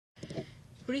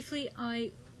briefly,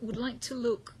 I would like to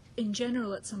look in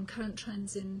general at some current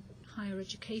trends in higher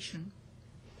education,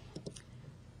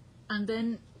 and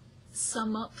then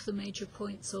sum up the major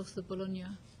points of the Bologna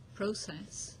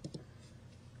process,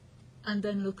 and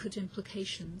then look at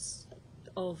implications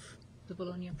of the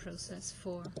Bologna process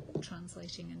for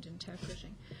translating and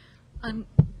interpreting. I'm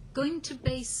going to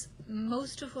base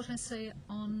most of what I say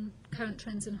on current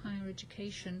trends in higher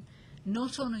education,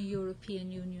 not on a European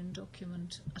Union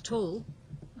document at all.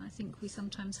 I think we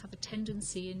sometimes have a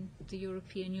tendency in the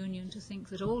European Union to think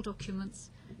that all documents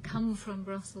come from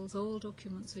Brussels, all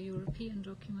documents are European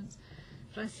documents.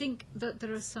 But I think that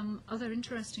there are some other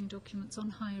interesting documents on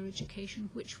higher education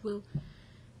which will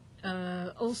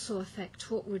also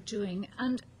affect what we're doing,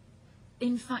 and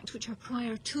in fact which are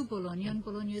prior to Bologna, and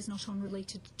Bologna is not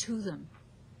unrelated to them.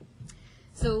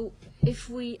 So if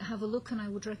we have a look, and I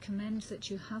would recommend that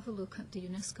you have a look at the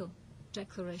UNESCO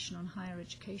Declaration on Higher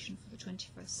Education for the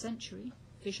 21st Century,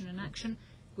 Vision and Action,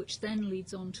 which then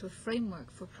leads on to a framework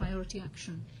for priority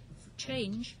action for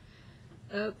change,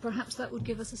 perhaps that would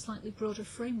give us a slightly broader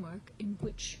framework in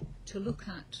which to look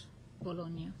at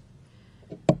Bologna.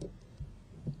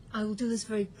 I will do this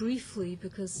very briefly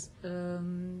because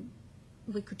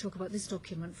we could talk about this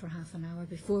document for half an hour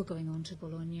before going on to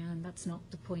Bologna, and that's not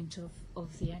the point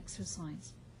of the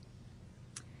exercise.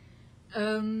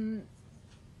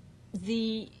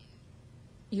 The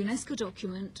UNESCO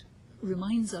document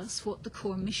reminds us what the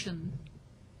core mission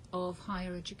of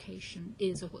higher education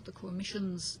is, or what the core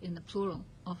missions, in the plural,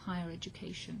 of higher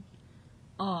education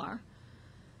are.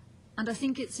 And I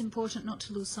think it's important not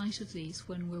to lose sight of these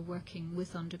when we're working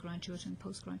with undergraduate and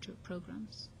postgraduate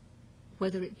programs,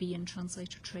 whether it be in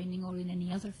translator training or in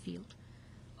any other field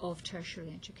of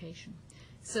tertiary education.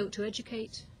 So to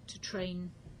educate, to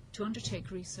train, to undertake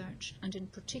research, and in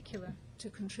particular to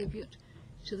contribute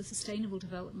to the sustainable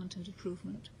development and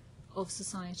improvement of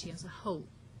society as a whole.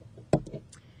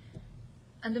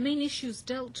 And the main issues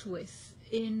dealt with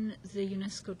in the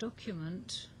UNESCO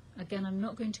document, again, I'm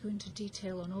not going to go into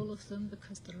detail on all of them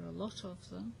because there are a lot of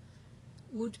them,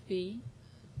 would be,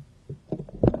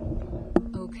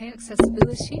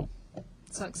 accessibility.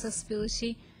 So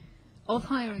accessibility of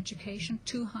higher education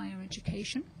to higher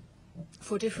education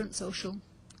for different social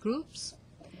groups,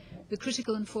 the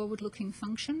critical and forward-looking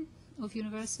function of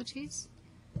universities,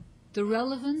 the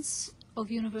relevance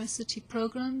of university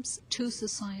programs to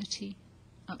society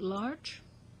at large,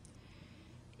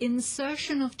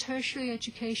 insertion of tertiary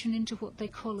education into what they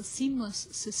call a seamless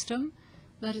system,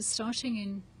 that is starting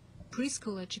in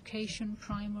preschool education,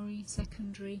 primary,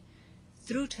 secondary,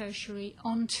 through tertiary,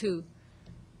 onto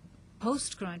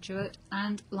postgraduate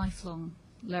and lifelong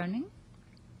learning.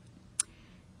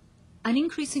 An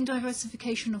increasing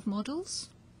diversification of models,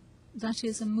 that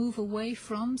is a move away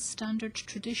from standard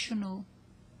traditional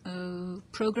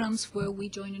programs where we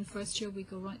join in first year, we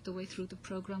go right the way through the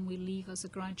program, we leave as a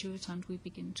graduate and we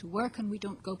begin to work, and we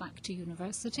don't go back to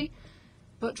university,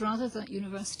 but rather that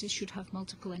universities should have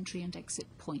multiple entry and exit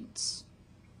points.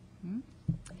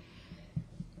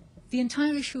 The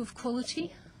entire issue of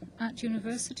quality at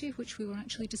university, which we were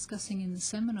actually discussing in the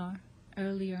seminar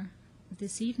earlier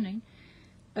this evening,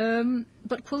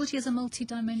 but quality is a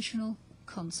multidimensional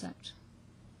concept.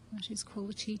 That is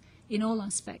quality in all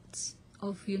aspects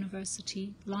of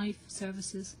university life,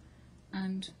 services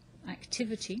and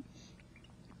activity.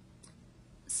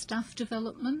 Staff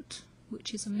development,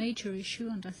 which is a major issue,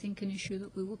 and I think an issue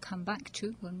that we will come back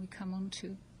to when we come on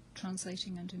to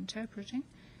translating and interpreting.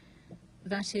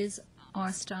 That is,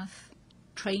 our staff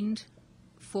trained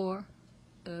for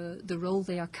the role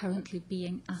they are currently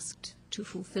being asked to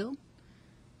fulfill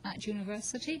at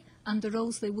university, and the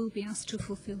roles they will be asked to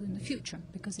fulfill in the future,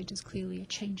 because it is clearly a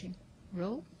changing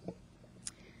role.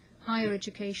 Higher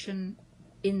education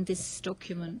in this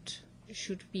document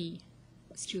should be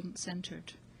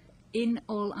student-centred in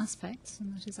all aspects,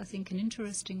 and that is, I think, an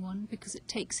interesting one, because it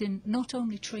takes in not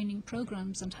only training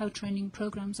programs and how training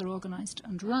programs are organised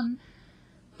and run,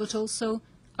 but also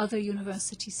other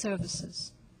university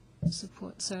services,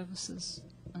 support services,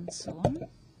 and so on.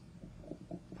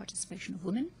 Participation of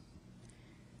women,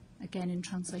 again in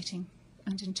translating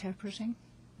and interpreting,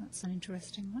 that's an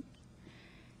interesting one.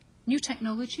 New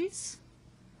technologies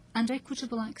and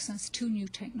equitable access to new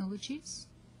technologies.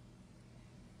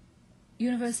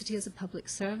 University as a public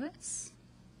service.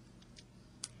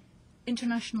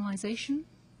 Internationalisation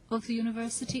of the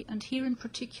university, and here in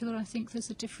particular I think there's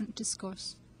a different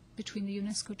discourse between the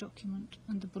UNESCO document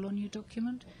and the Bologna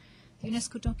document. The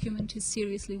UNESCO document is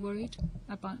seriously worried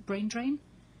about brain drain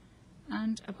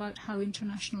and about how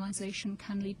internationalisation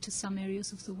can lead to some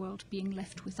areas of the world being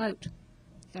left without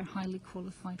They're highly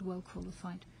qualified,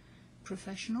 well-qualified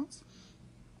professionals.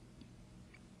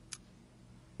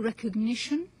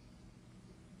 Recognition,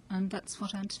 and that's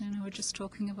what Anthony and I were just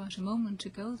talking about a moment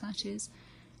ago, that is,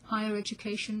 higher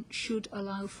education should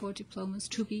allow for diplomas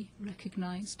to be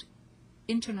recognized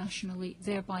internationally,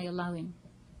 thereby allowing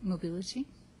mobility.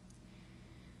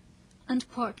 And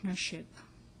partnership,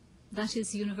 that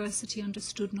is, university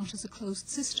understood not as a closed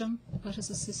system, but as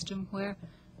a system where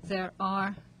there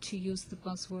are, to use the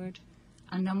buzzword,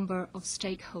 a number of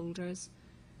stakeholders,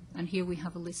 and here we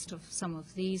have a list of some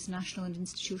of these: national and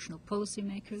institutional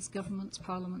policymakers, governments,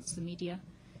 parliaments, the media,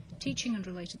 teaching and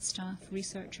related staff,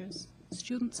 researchers,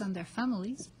 students and their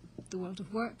families, the world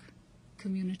of work,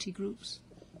 community groups,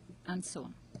 and so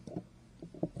on.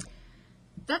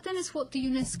 That then is what the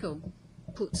UNESCO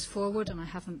puts forward, and I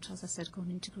haven't, as I said,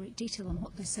 gone into great detail on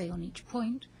what they say on each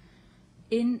point,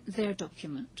 in their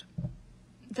document.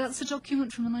 That's a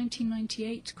document from the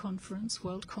 1998 conference,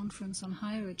 World Conference on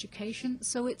Higher Education,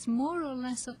 so it's more or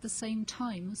less at the same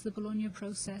time as the Bologna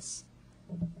process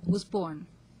was born.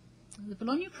 The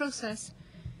Bologna process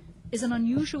is an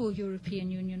unusual European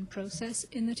Union process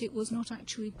in that it was not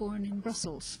actually born in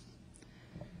Brussels.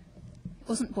 It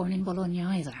wasn't born in Bologna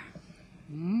either.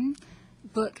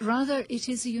 But rather it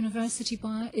is a university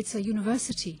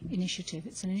initiative.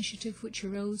 It's an initiative which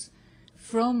arose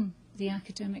from the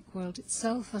academic world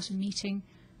itself at a meeting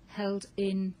held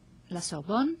in La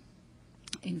Sorbonne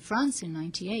in France in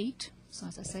 1998, so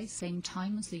as I say, same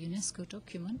time as the UNESCO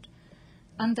document,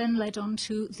 and then led on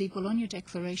to the Bologna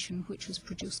Declaration, which was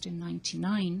produced in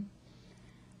 1999,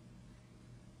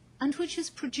 and which is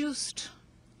produced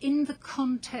in the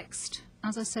context,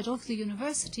 as I said, of the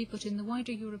university, but in the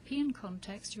wider European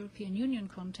context, European Union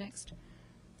context,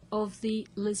 of the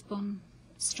Lisbon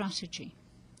strategy.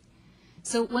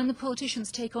 So when the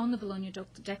politicians take on the Bologna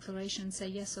Declaration and say,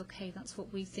 yes, okay, that's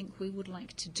what we think we would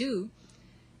like to do,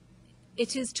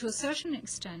 it is to a certain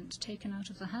extent taken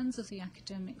out of the hands of the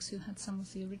academics who had some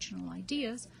of the original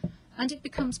ideas, and it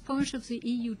becomes part of the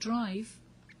EU drive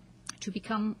to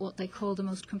become what they call the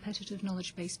most competitive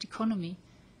knowledge-based economy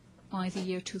by the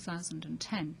year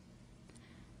 2010.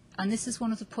 And this is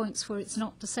one of the points where it's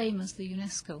not the same as the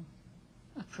UNESCO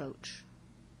approach.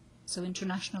 So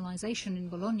internationalization in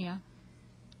Bologna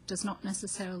does not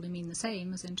necessarily mean the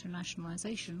same as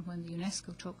internationalization when the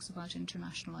UNESCO talks about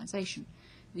internationalization.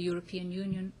 The European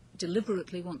Union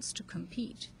deliberately wants to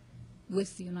compete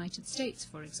with the United States,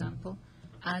 for example,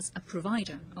 as a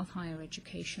provider of higher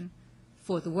education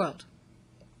for the world.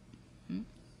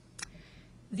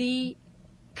 The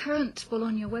current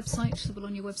Bologna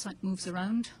website moves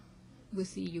around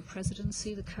with the EU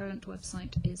presidency. The current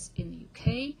website is in the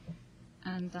UK,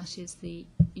 and that is the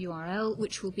URL,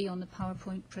 which will be on the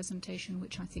PowerPoint presentation,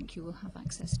 which I think you will have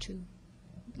access to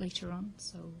later on.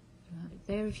 So you have it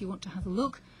there if you want to have a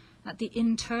look at the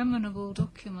interminable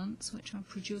documents which are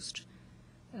produced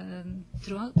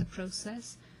throughout the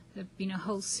process. There have been a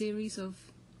whole series of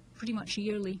pretty much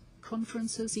yearly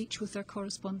conferences, each with their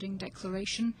corresponding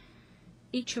declaration,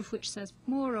 each of which says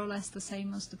more or less the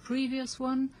same as the previous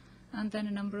one, and then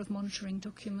a number of monitoring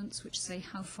documents which say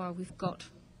how far we've got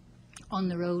on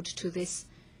the road to this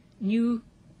new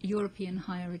European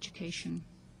higher education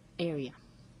area.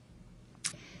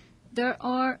 There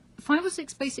are 5 or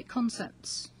 6 basic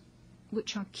concepts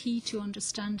which are key to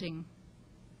understanding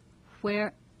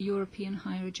where European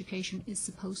higher education is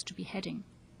supposed to be heading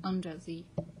under the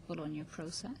Bologna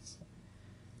process.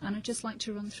 And I'd just like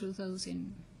to run through those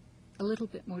in a little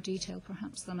bit more detail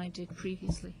perhaps than I did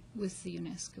previously with the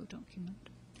UNESCO document.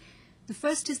 The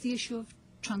first is the issue of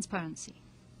transparency.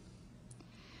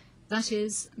 That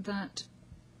is that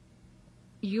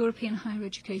European higher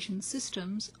education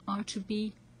systems are to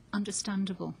be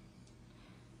understandable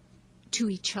to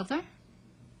each other,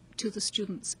 to the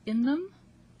students in them,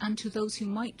 and to those who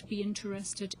might be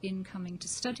interested in coming to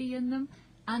study in them,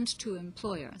 and to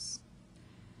employers.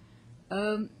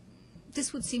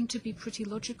 This would seem to be pretty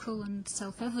logical and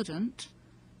self-evident,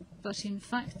 but in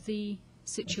fact the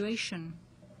situation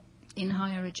in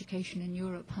higher education in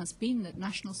Europe has been that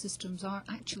national systems are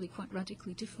actually quite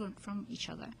radically different from each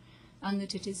other, and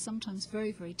that it is sometimes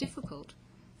very, very difficult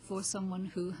for someone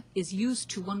who is used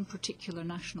to one particular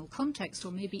national context,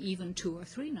 or maybe even 2 or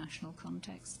 3 national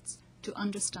contexts, to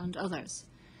understand others.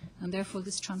 And therefore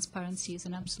this transparency is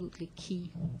an absolutely key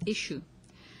issue.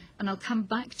 And I'll come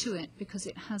back to it because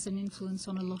it has an influence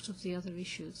on a lot of the other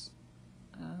issues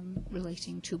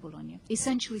relating to Bologna.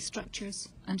 Essentially structures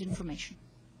and information,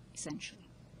 essentially.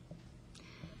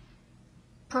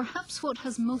 Perhaps what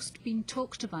has most been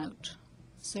talked about,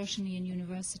 certainly in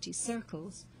university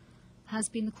circles, has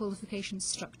been the qualification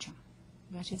structure.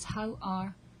 That is, how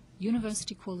are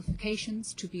university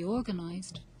qualifications to be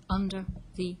organized under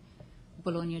the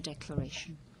Bologna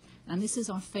Declaration. And this is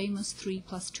our famous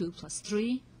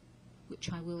 3+2+3,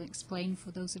 which I will explain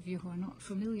for those of you who are not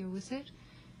familiar with it.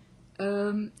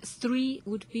 3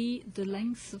 would be the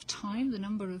length of time, the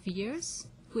number of years,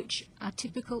 which a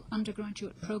typical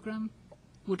undergraduate program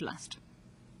would last.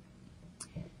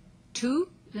 2,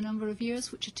 the number of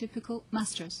years which a typical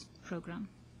master's program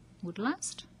would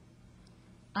last.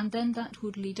 And then that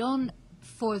would lead on,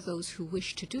 for those who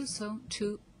wish to do so,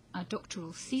 to a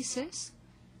doctoral thesis,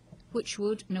 which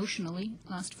would notionally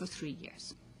last for 3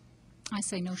 years. I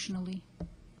say notionally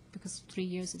because 3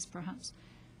 years is perhaps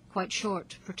quite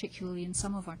short, particularly in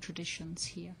some of our traditions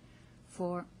here,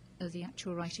 for the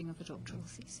actual writing of a doctoral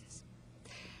thesis.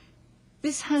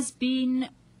 This has been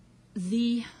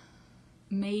the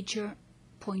major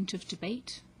point of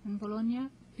debate in Bologna,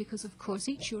 because of course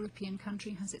each European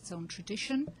country has its own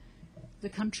tradition. The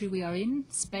country we are in,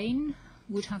 Spain,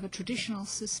 would have a traditional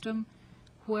system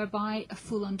whereby a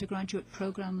full undergraduate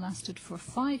program lasted for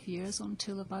 5 years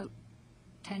until about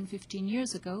 10-15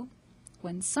 years ago,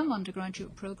 when some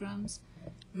undergraduate programs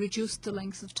reduced the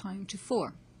length of time to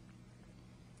 4.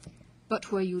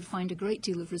 But where you would find a great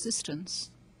deal of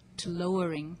resistance to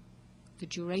lowering the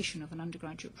duration of an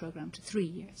undergraduate program to 3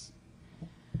 years.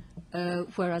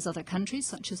 Whereas other countries,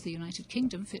 such as the United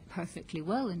Kingdom, fit perfectly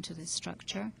well into this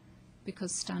structure,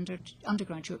 because standard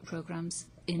undergraduate programs,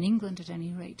 in England at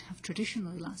any rate, have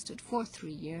traditionally lasted for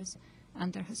 3 years,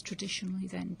 and there has traditionally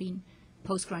then been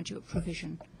postgraduate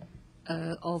provision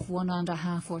of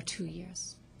 1.5 or 2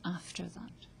 years after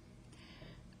that.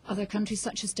 Other countries,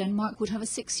 such as Denmark, would have a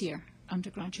 6-year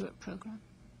undergraduate program.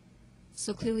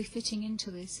 So clearly fitting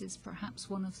into this is perhaps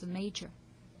one of the major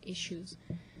issues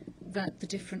that the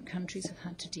different countries have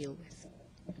had to deal with.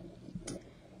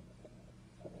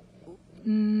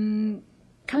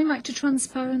 Coming back to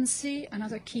transparency,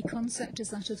 another key concept is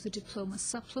that of the diploma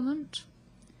supplement.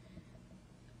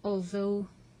 Although,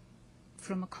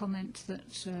 from a comment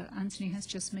that Anthony has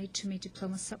just made to me,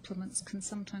 diploma supplements can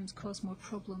sometimes cause more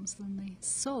problems than they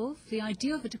solve. The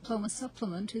idea of a diploma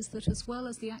supplement is that as well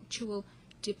as the actual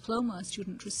diploma a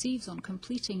student receives on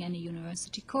completing any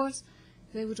university course,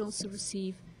 they would also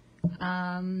receive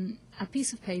a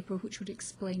piece of paper which would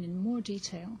explain in more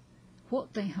detail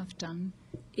what they have done,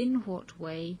 in what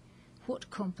way, what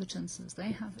competences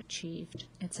they have achieved,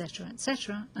 etc.,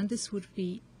 etc. And this would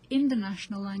be in the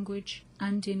national language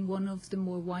and in one of the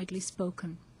more widely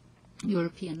spoken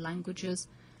European languages,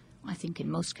 I think in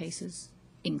most cases,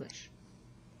 English.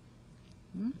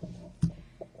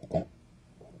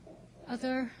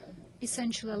 Other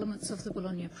essential elements of the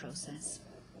Bologna process.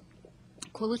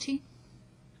 Quality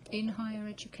in higher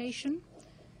education,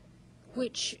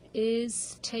 which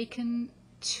is taken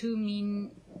to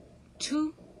mean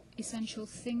 2 essential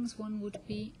things. One would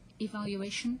be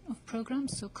evaluation of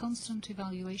programs, so constant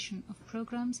evaluation of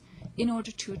programs in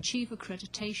order to achieve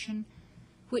accreditation,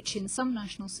 which in some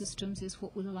national systems is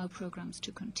what will allow programs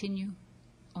to continue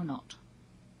or not.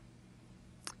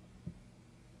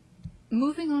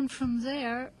 Moving on from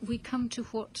there, we come to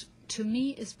what to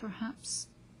me is perhaps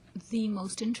the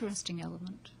most interesting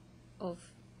element of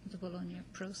the Bologna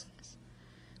process,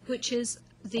 which is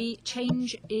the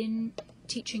change in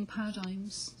teaching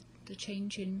paradigms, the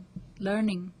change in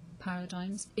learning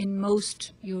paradigms in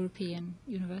most European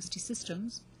university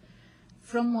systems,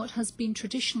 from what has been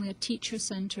traditionally a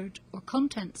teacher-centred or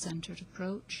content-centred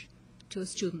approach to a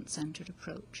student-centred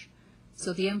approach.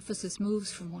 So the emphasis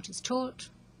moves from what is taught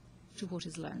to what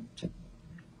is learned.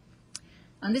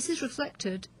 And this is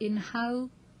reflected in how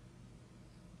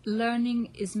learning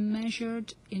is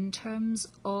measured in terms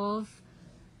of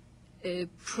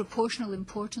proportional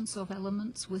importance of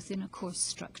elements within a course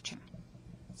structure.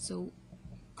 So,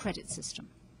 credit system.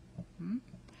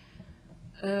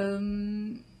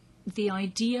 The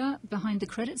idea behind the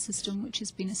credit system, which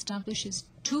has been established, is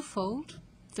twofold.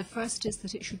 The first is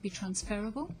that it should be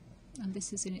transferable, and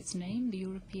this is in its name, the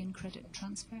European Credit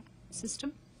Transfer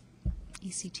System,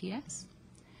 ECTS.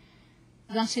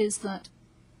 That is that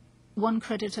 1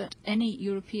 credit at any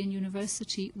European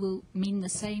university will mean the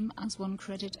same as 1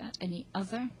 credit at any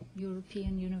other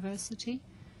European university.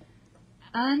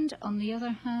 And on the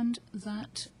other hand,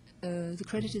 that the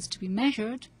credit is to be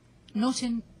measured not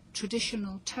in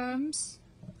traditional terms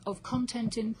of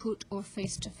content input or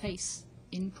face-to-face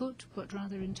input, but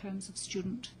rather in terms of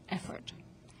student effort.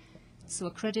 So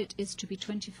a credit is to be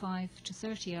 25 to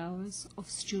 30 hours of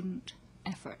student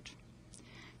effort.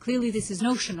 Clearly this is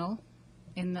notional,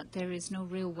 in that there is no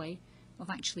real way of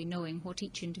actually knowing what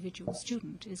each individual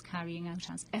student is carrying out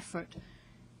as effort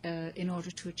in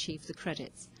order to achieve the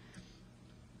credits.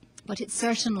 But it's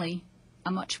certainly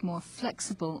a much more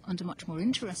flexible and a much more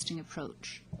interesting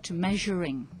approach to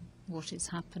measuring what is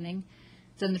happening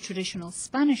than the traditional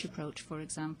Spanish approach, for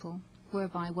example,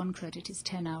 whereby 1 credit is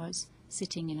 10 hours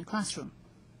sitting in a classroom.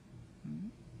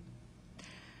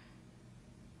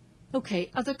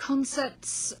 Okay, other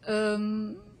concepts,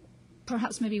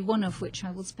 perhaps maybe one of which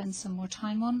I will spend some more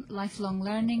time on, lifelong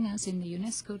learning, as in the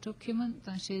UNESCO document.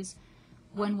 That is,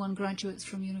 when one graduates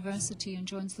from university and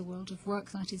joins the world of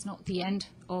work, that is not the end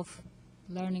of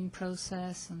learning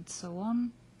process and so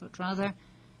on, but rather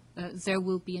there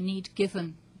will be a need,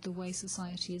 given the way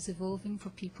society is evolving, for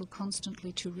people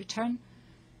constantly to return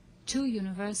to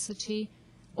university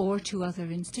or to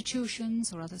other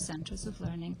institutions or other centres of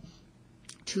learning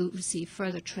to receive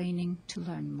further training to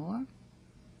learn more.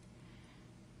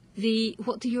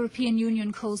 What the European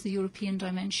Union calls the European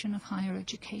dimension of higher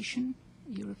education.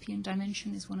 European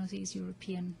dimension is one of these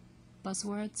European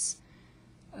buzzwords.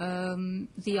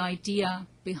 The idea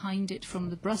behind it from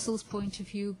the Brussels point of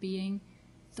view being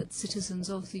that citizens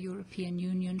of the European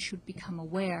Union should become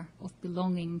aware of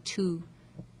belonging to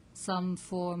some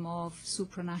form of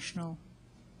supranational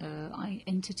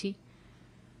entity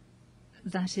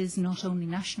that is not only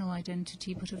national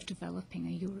identity but of developing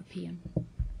a European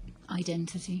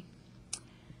identity.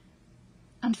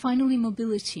 And finally,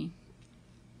 mobility.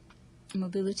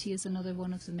 Mobility is another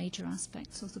one of the major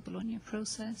aspects of the Bologna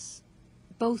process.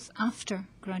 Both after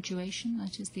graduation,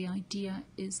 that is, the idea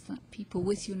is that people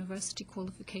with university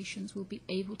qualifications will be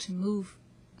able to move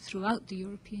throughout the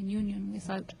European Union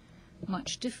without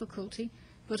much difficulty,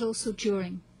 but also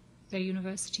during their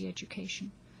university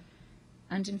education.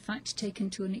 And in fact, taken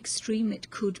to an extreme, it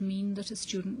could mean that a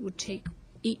student would take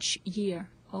each year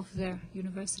of their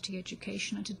university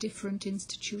education at a different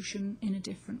institution in a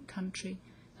different country,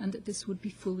 and that this would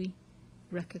be fully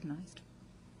recognized.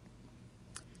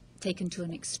 Taken to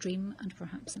an extreme, and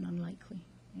perhaps an unlikely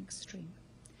extreme.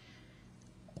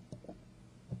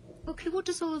 Okay, what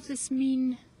does all of this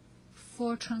mean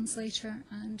for translator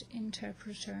and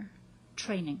interpreter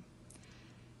training?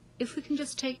 If we can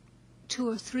just take 2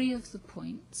 or 3 of the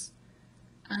points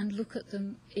and look at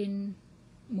them in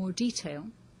more detail.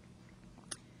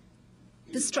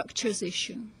 The structures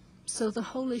issue. So the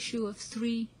whole issue of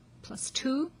 3 plus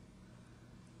 2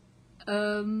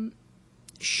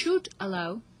 should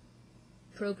allow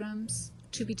programs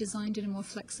to be designed in a more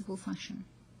flexible fashion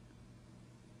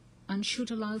and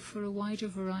should allow for a wider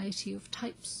variety of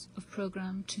types of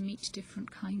program to meet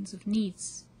different kinds of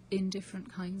needs in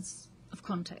different kinds of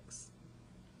contexts.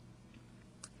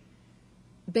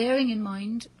 Bearing in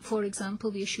mind, for example,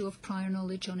 the issue of prior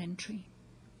knowledge on entry.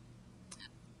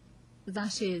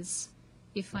 That is,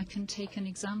 if I can take an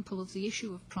example of the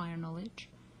issue of prior knowledge,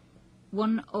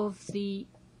 one of the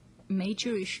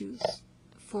major issues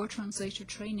for translator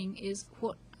training is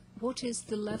what is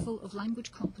the level of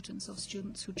language competence of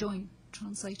students who join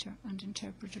translator and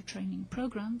interpreter training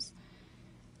programs.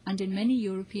 And in many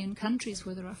European countries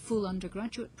where there are full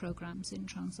undergraduate programs in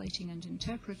translating and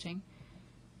interpreting,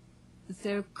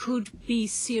 there could be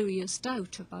serious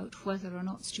doubt about whether or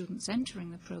not students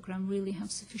entering the program really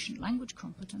have sufficient language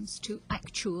competence to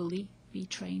actually be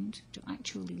trained, to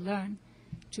actually learn,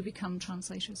 to become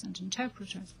translators and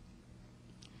interpreters.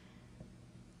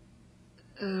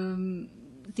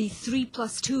 The 3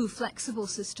 plus 2 flexible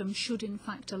system should in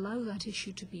fact allow that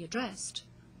issue to be addressed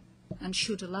and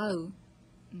should allow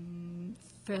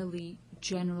fairly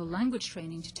general language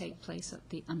training to take place at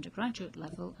the undergraduate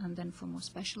level and then for more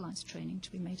specialized training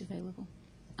to be made available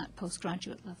at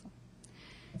postgraduate level.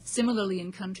 Similarly,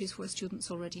 in countries where students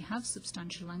already have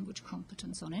substantial language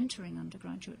competence on entering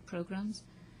undergraduate programs,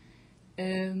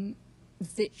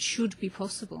 it should be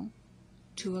possible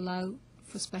to allow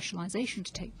for specialization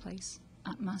to take place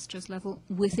at master's level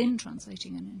within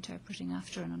translating and interpreting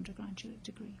after an undergraduate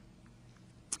degree.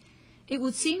 It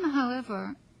would seem,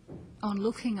 however, on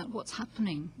looking at what's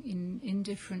happening in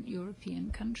different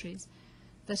European countries,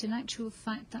 that in actual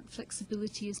fact that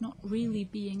flexibility is not really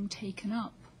being taken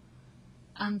up,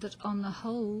 and that on the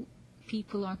whole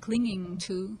people are clinging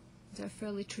to their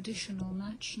fairly traditional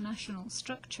national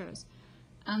structures,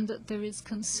 and that there is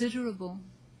considerable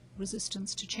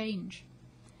resistance to change.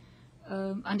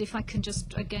 And if I can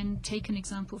just again take an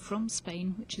example from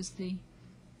Spain, which is the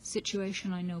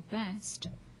situation I know best,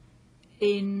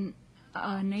 in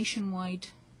a nationwide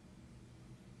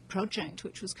project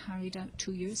which was carried out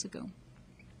 2 years ago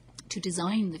to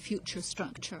design the future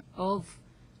structure of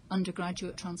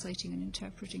undergraduate translating and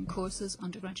interpreting courses,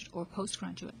 undergraduate or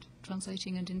postgraduate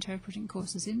translating and interpreting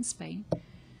courses in Spain,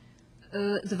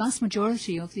 the vast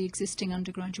majority of the existing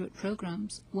undergraduate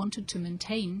programs wanted to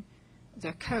maintain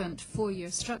their current 4-year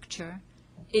structure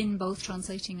in both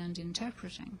translating and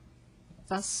interpreting,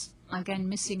 thus again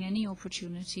missing any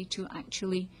opportunity to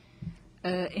actually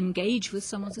engage with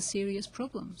some of the serious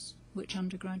problems which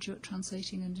undergraduate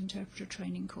translating and interpreter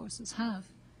training courses have.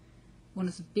 One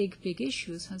of the big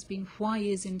issues has been, why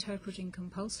is interpreting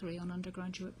compulsory on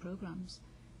undergraduate programs,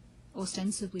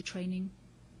 ostensibly training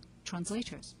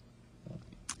translators?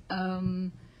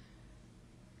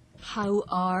 How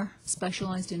are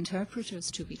specialized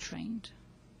interpreters to be trained?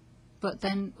 But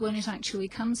then when it actually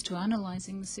comes to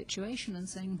analyzing the situation and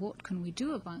saying, what can we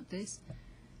do about this,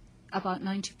 about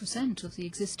 90% of the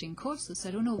existing courses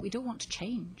said, oh no, we don't want to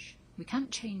change. We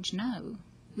can't change now.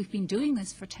 We've been doing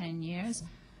this for 10 years.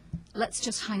 Let's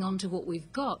just hang on to what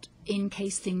we've got in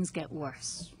case things get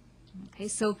worse. Okay,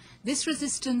 so this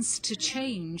resistance to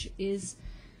change is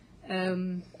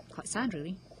quite sad,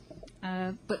 really.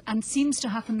 And seems to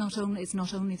happen it's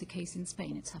not only the case in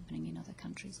Spain, it's happening in other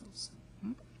countries also.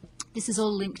 This is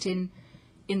all linked in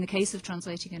the case of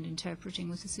translating and interpreting,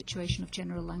 with the situation of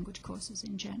general language courses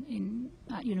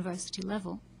at university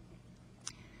level.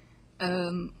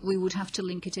 We would have to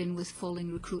link it in with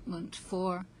falling recruitment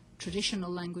for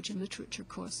traditional language and literature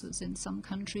courses in some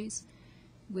countries,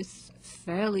 with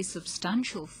fairly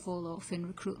substantial fall-off in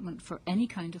recruitment for any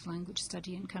kind of language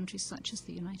study in countries such as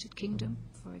the United Kingdom,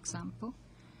 for example,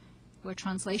 where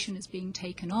translation is being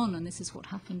taken on, and this is what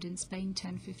happened in Spain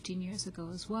 10, 15 years ago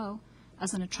as well,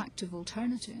 as an attractive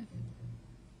alternative,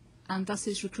 and thus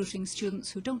is recruiting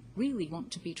students who don't really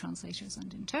want to be translators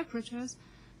and interpreters,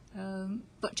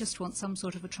 but just want some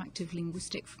sort of attractive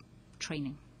linguistic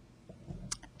training.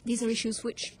 These are issues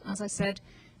which, as I said,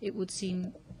 it would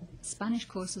seem Spanish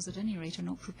courses at any rate are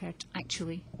not prepared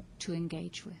actually to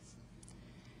engage with.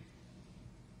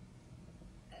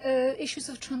 Issues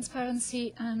of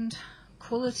transparency and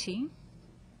quality.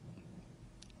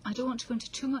 I don't want to go into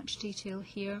too much detail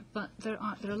here, but there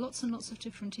are lots and lots of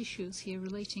different issues here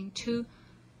relating to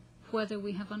whether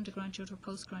we have undergraduate or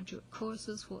postgraduate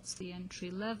courses, what's the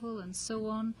entry level, and so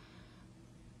on,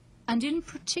 and in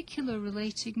particular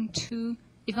relating to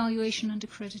evaluation and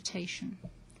accreditation.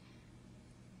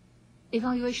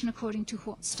 Evaluation according to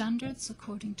what standards,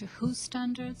 according to whose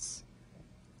standards,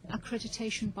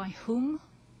 accreditation by whom,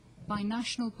 by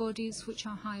national bodies which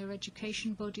are higher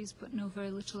education bodies but know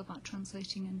very little about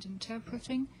translating and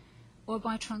interpreting, or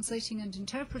by translating and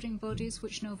interpreting bodies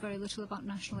which know very little about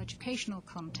national educational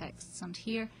contexts. And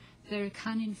here there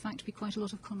can in fact be quite a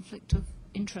lot of conflict of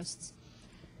interests.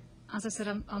 As I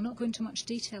said, I'll not go into much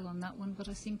detail on that one, but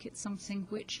I think it's something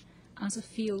which as a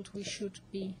field we should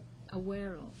be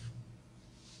aware of.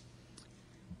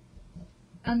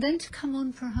 And then to come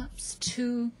on perhaps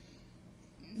to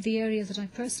the area that I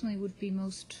personally would be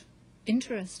most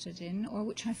interested in, or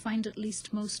which I find at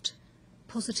least most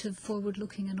positive,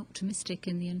 forward-looking and optimistic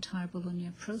in the entire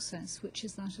Bologna process, which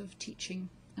is that of teaching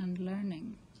and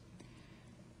learning.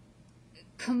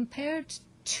 Compared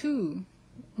to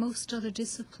most other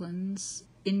disciplines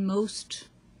in most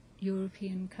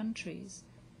European countries,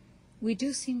 we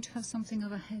do seem to have something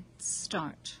of a head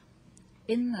start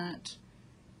in that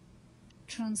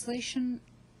translation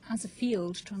as a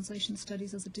field, translation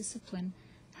studies as a discipline,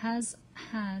 has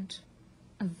had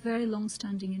a very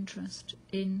long-standing interest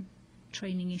in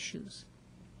training issues,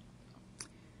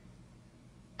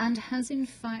 and has in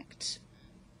fact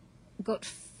got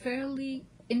fairly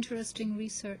interesting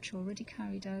research already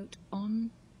carried out on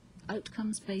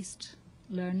outcomes-based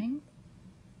learning,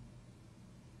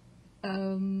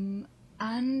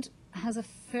 and has a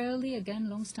fairly, again,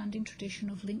 long-standing tradition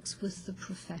of links with the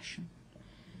profession.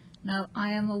 Now, I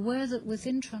am aware that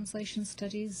within translation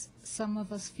studies, some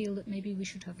of us feel that maybe we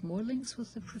should have more links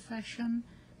with the profession,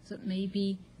 that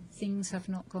maybe things have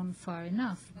not gone far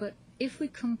enough. But if we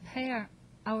compare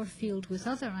our field with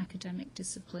other academic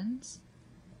disciplines,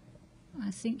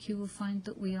 I think you will find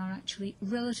that we are actually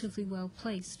relatively well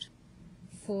placed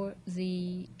for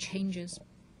the changes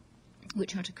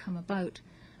which are to come about.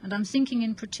 And I'm thinking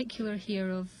in particular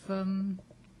here of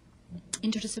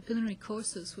interdisciplinary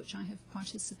courses which I have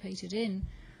participated in,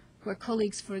 where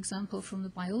colleagues, for example, from the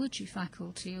biology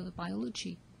faculty or the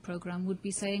biology program would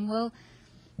be saying, well,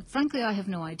 frankly, I have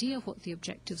no idea what the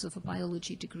objectives of a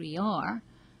biology degree are,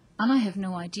 and I have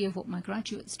no idea what my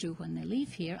graduates do when they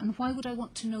leave here, and why would I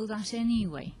want to know that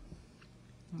anyway?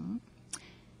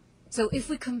 So if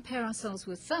we compare ourselves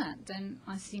with that, then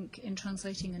I think in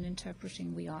translating and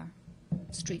interpreting we are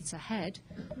streets ahead.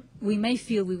 We may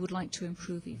feel we would like to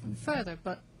improve even further,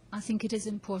 but I think it is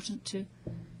important to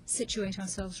situate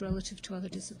ourselves relative to other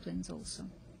disciplines also.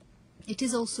 It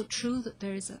is also true that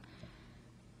there is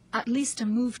at least a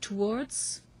move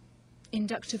towards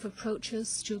inductive approaches,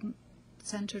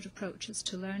 student-centered approaches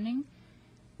to learning,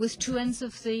 with two ends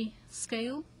of the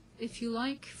scale, if you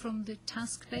like, from the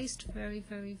task-based, very,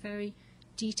 very, very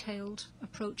detailed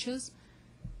approaches,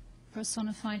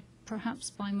 personified perhaps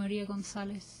by Maria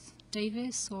González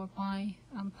Davis or by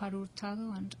Amparo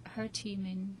Hurtado and her team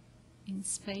in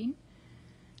Spain,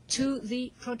 to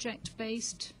the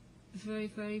project-based, very,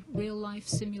 very real-life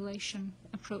simulation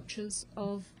approaches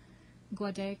of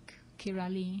Guadec,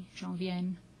 Kirali,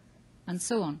 Janvienne, and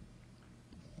so on.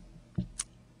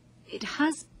 It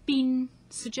has been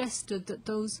suggested that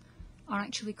those are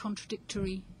actually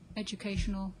contradictory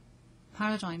educational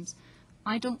paradigms.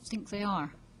 I don't think they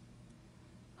are.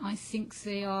 I think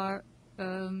they are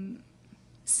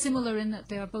similar in that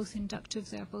they are both inductive,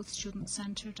 they are both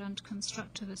student-centered and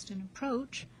constructivist in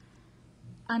approach,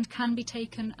 and can be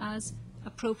taken as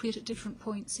appropriate at different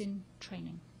points in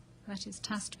training. That is,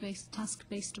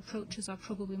 task-based approaches are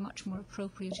probably much more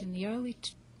appropriate in the early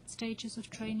stages of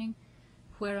training,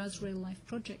 whereas real-life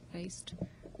project-based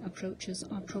approaches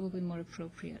are probably more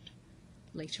appropriate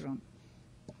later on.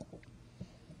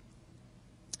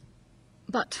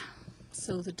 But,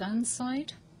 so the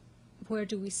downside, where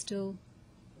do we still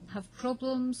have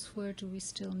problems? Where do we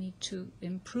still need to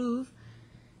improve?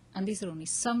 And these are only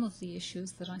some of the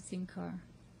issues that I think are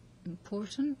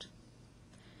important.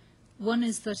 One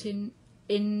is that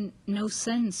in no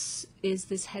sense is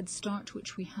this Head Start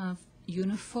which we have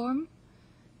uniform.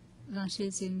 That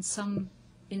is, in some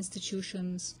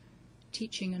institutions,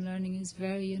 teaching and learning is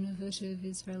very innovative,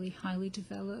 is very highly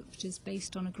developed, is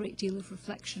based on a great deal of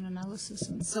reflection, analysis,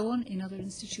 and so on. In other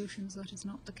institutions, that is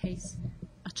not the case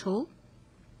at all.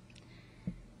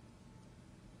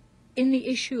 In the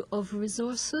issue of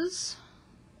resources,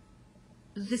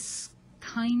 this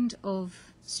kind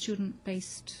of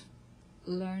student-based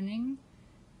learning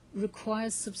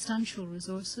requires substantial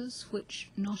resources, which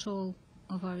not all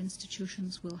of our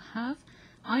institutions will have,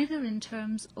 either in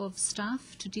terms of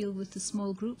staff to deal with the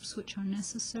small groups which are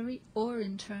necessary, or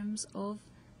in terms of,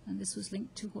 and this was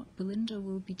linked to what Belinda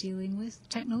will be dealing with,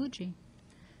 technology.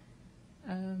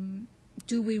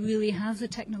 Do we really have the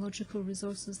technological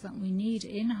resources that we need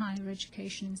in higher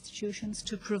education institutions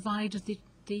to provide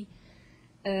the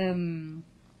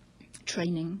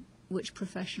training which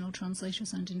professional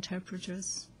translators and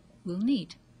interpreters will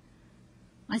need?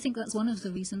 I think that's one of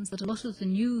the reasons that a lot of the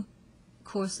new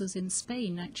courses in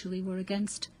Spain actually were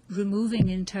against removing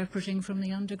interpreting from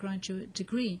the undergraduate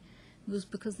degree. It was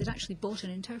because they'd actually bought an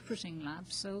interpreting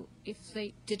lab, so if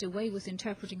they did away with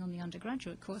interpreting on the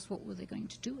undergraduate course, what were they going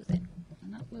to do with it?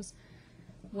 And that was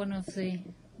one of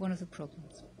the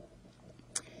problems.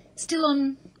 Still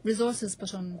on resources,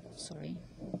 but on, sorry,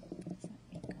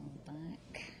 let me go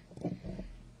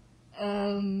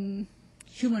back.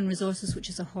 Human resources, which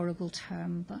is a horrible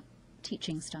term, but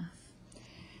teaching staff.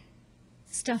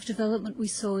 Staff development, we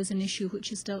saw, is an issue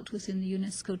which is dealt with in the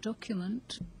UNESCO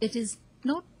document. It is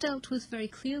not dealt with very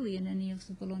clearly in any of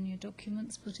the Bologna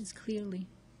documents, but is clearly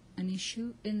an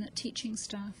issue in that teaching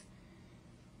staff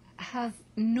have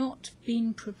not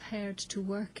been prepared to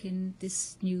work in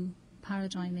this new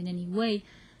paradigm in any way.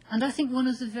 And I think one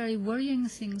of the very worrying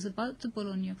things about the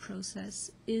Bologna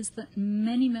process is that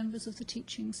many members of the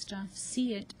teaching staff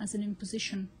see it as an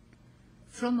imposition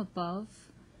from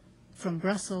above, from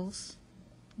Brussels.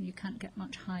 You can't get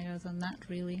much higher than that,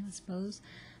 really, I suppose.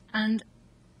 And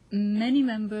many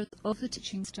members of the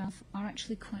teaching staff are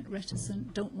actually quite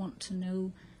reticent, don't want to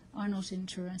know, are not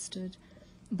interested.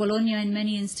 Bologna in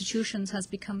many institutions has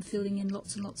become filling in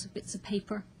lots and lots of bits of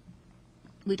paper.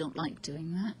 We don't like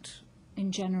doing that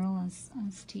in general as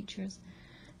teachers.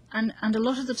 And a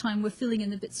lot of the time we're filling in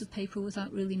the bits of paper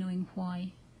without really knowing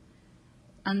why.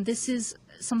 And this is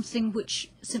something which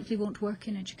simply won't work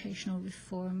in educational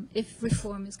reform. If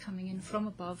reform is coming in from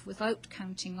above without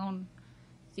counting on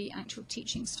the actual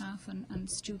teaching staff and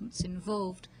students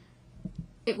involved,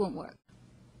 it won't work.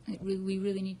 We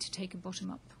really need to take a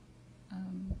bottom-up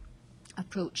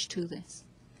approach to this.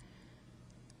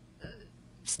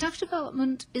 Staff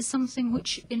development is something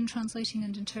which in translating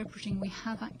and interpreting we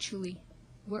have actually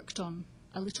worked on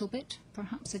a little bit.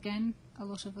 Perhaps again, a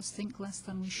lot of us think less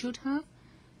than we should have,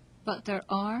 but there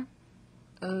are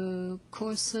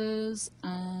courses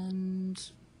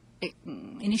and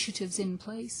initiatives in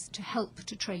place to help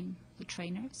to train the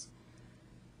trainers.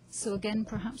 So again,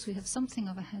 perhaps we have something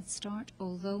of a head start,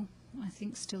 although I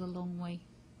think still a long way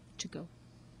to go.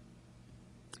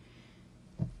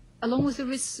 Along with the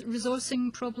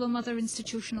resourcing problem, other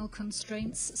institutional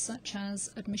constraints such as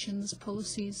admissions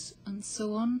policies and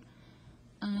so on,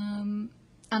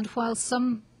 And while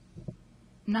some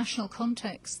national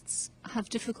contexts have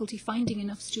difficulty finding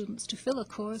enough students to fill a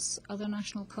course, other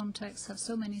national contexts have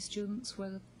so many students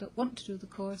that want to do the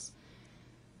course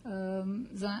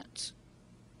that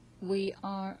we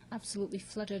are absolutely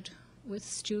flooded with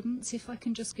students. If I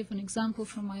can just give an example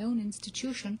from my own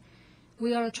institution,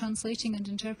 we are a translating and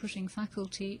interpreting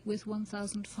faculty with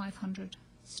 1,500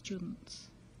 students.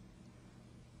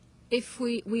 If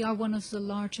we are one of the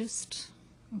largest,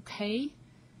 okay,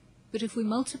 but if we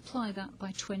multiply that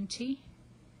by 20,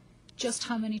 just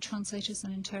how many translators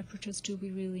and interpreters do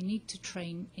we really need to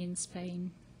train in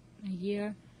Spain a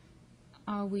year?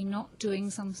 Are we not doing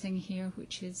something here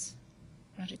which is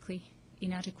radically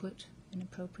inadequate,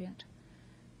 inappropriate,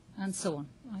 and so on?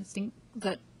 I think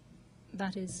that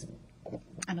that is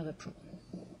another problem.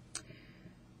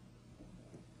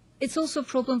 It's also a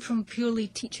problem from a purely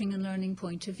teaching and learning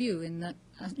point of view, in that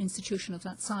an institution of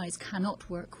that size cannot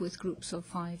work with groups of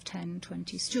 5, 10,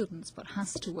 20 students, but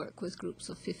has to work with groups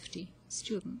of 50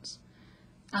 students.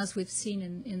 As we've seen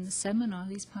in the seminar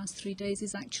these past 3 days,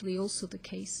 is actually also the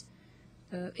case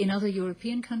in other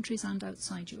European countries and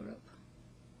outside Europe.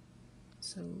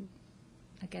 So,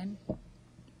 again,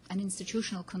 an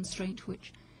institutional constraint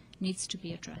which needs to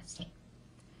be addressed.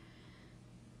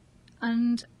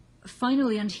 And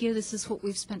finally, and here this is what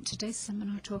we've spent today's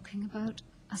seminar talking about,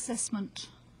 assessment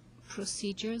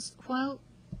procedures. While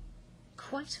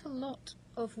quite a lot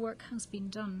of work has been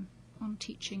done on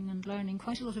teaching and learning,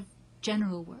 quite a lot of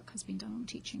general work has been done on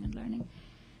teaching and learning,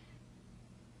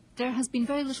 there has been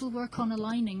very little work on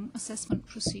aligning assessment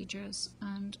procedures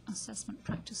and assessment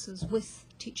practices with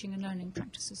teaching and learning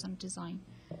practices and design.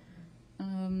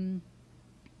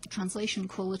 Translation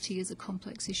quality is a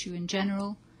complex issue in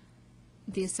general.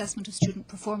 The assessment of student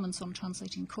performance on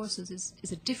translating courses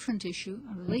is a different issue,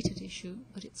 a related issue,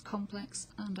 but it's complex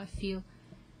and I feel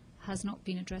has not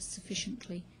been addressed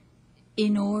sufficiently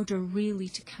in order really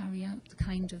to carry out the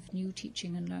kind of new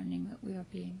teaching and learning that we are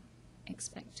being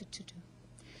expected to do.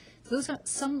 So those are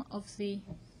some of the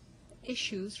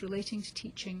issues relating to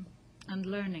teaching and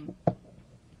learning.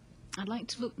 I'd like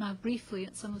to look now briefly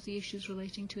at some of the issues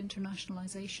relating to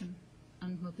internationalization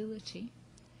and mobility.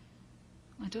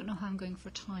 I don't know how I'm going for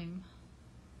time.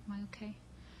 Am I okay?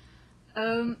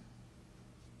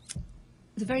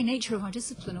 The very nature of our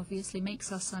discipline obviously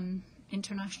makes us an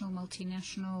international,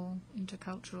 multinational,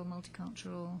 intercultural,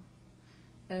 multicultural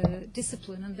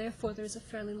discipline, and therefore there is a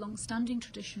fairly long-standing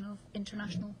tradition of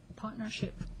international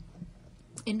partnership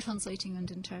in translating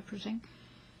and interpreting,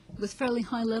 with fairly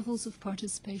high levels of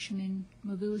participation in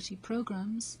mobility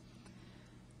programs,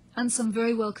 and some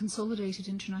very well consolidated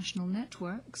international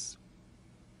networks.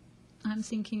 I'm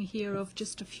thinking here of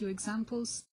just a few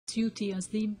examples. EHEA as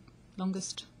the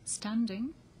longest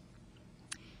standing,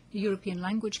 the European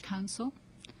Language Council,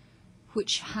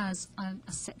 which has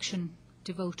a section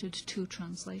devoted to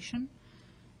translation,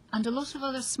 and a lot of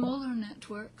other smaller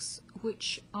networks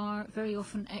which are very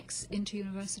often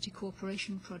ex-inter-university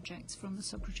cooperation projects from the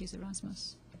Socrates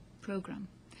Erasmus programme.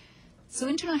 So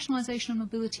internationalization and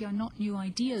mobility are not new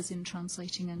ideas in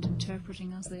translating and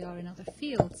interpreting as they are in other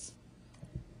fields.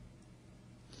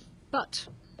 But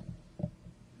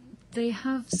they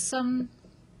have some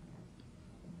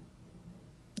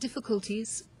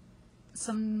difficulties,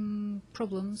 some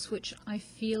problems which I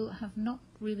feel have not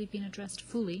really been addressed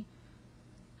fully,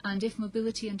 and if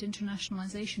mobility and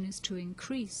internationalization is to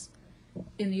increase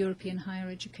in the European higher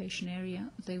education area,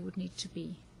 they would need to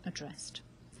be addressed.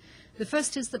 The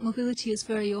first is that mobility is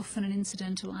very often an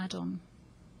incidental add-on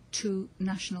to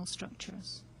national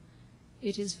structures.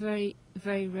 It is very,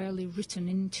 very rarely written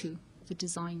into the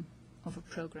design of a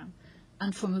programme.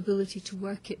 And for mobility to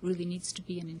work, it really needs to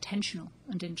be an intentional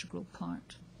and integral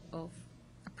part of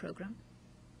a programme.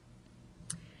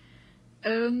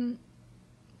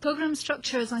 Programme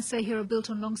structure, as I say here, are built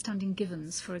on long-standing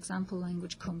givens, for example,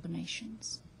 language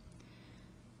combinations.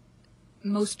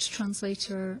 Most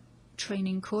translator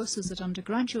training courses at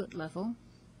undergraduate level,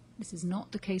 this is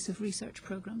not the case of research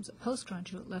programs at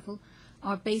postgraduate level,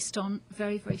 are based on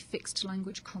very, very fixed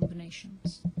language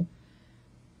combinations.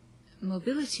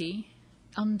 Mobility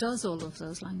undoes all of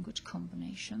those language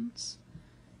combinations.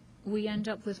 We end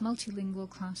up with multilingual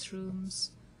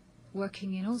classrooms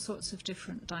working in all sorts of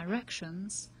different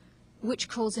directions, which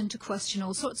calls into question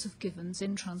all sorts of givens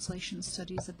in translation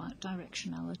studies about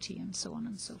directionality and so on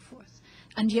and so forth.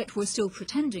 And yet we're still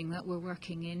pretending that we're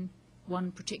working in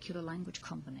one particular language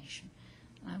combination.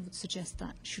 I would suggest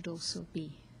that should also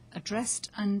be addressed,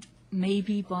 and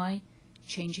maybe by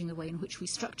changing the way in which we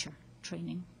structure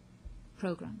training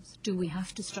programs. Do we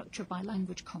have to structure by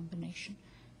language combination?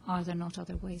 Are there not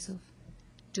other ways of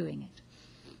doing it?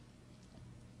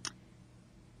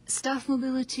 Staff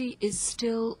mobility is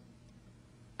still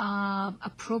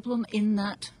a problem in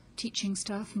that teaching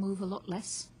staff move a lot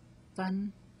less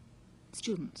than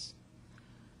students.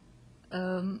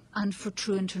 And for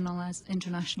true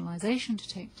internationalization to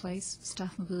take place,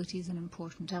 staff mobility is an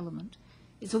important element.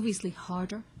 It's obviously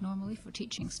harder normally for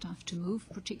teaching staff to move,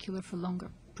 particularly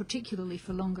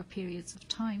for longer periods of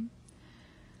time.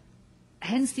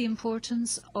 Hence the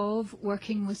importance of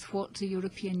working with what the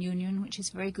European Union, which is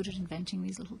very good at inventing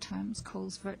these little terms,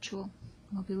 calls virtual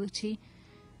mobility.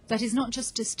 That is not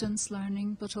just distance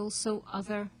learning, but also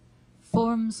other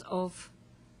forms of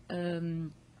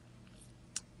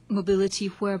mobility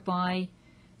whereby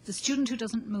the student who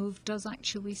doesn't move does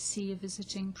actually see a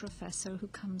visiting professor who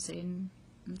comes in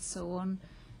and so on.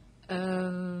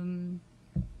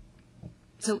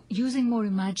 So using more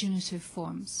imaginative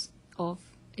forms of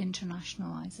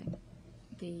internationalizing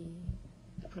the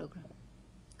program.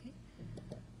 Okay.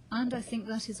 And I think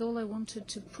that is all I wanted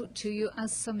to put to you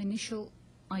as some initial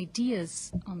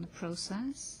ideas on the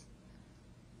process.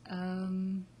 There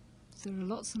are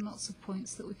lots and lots of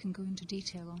points that we can go into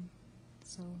detail on.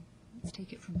 So let's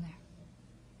take it from there.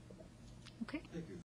 Okay? Thank you.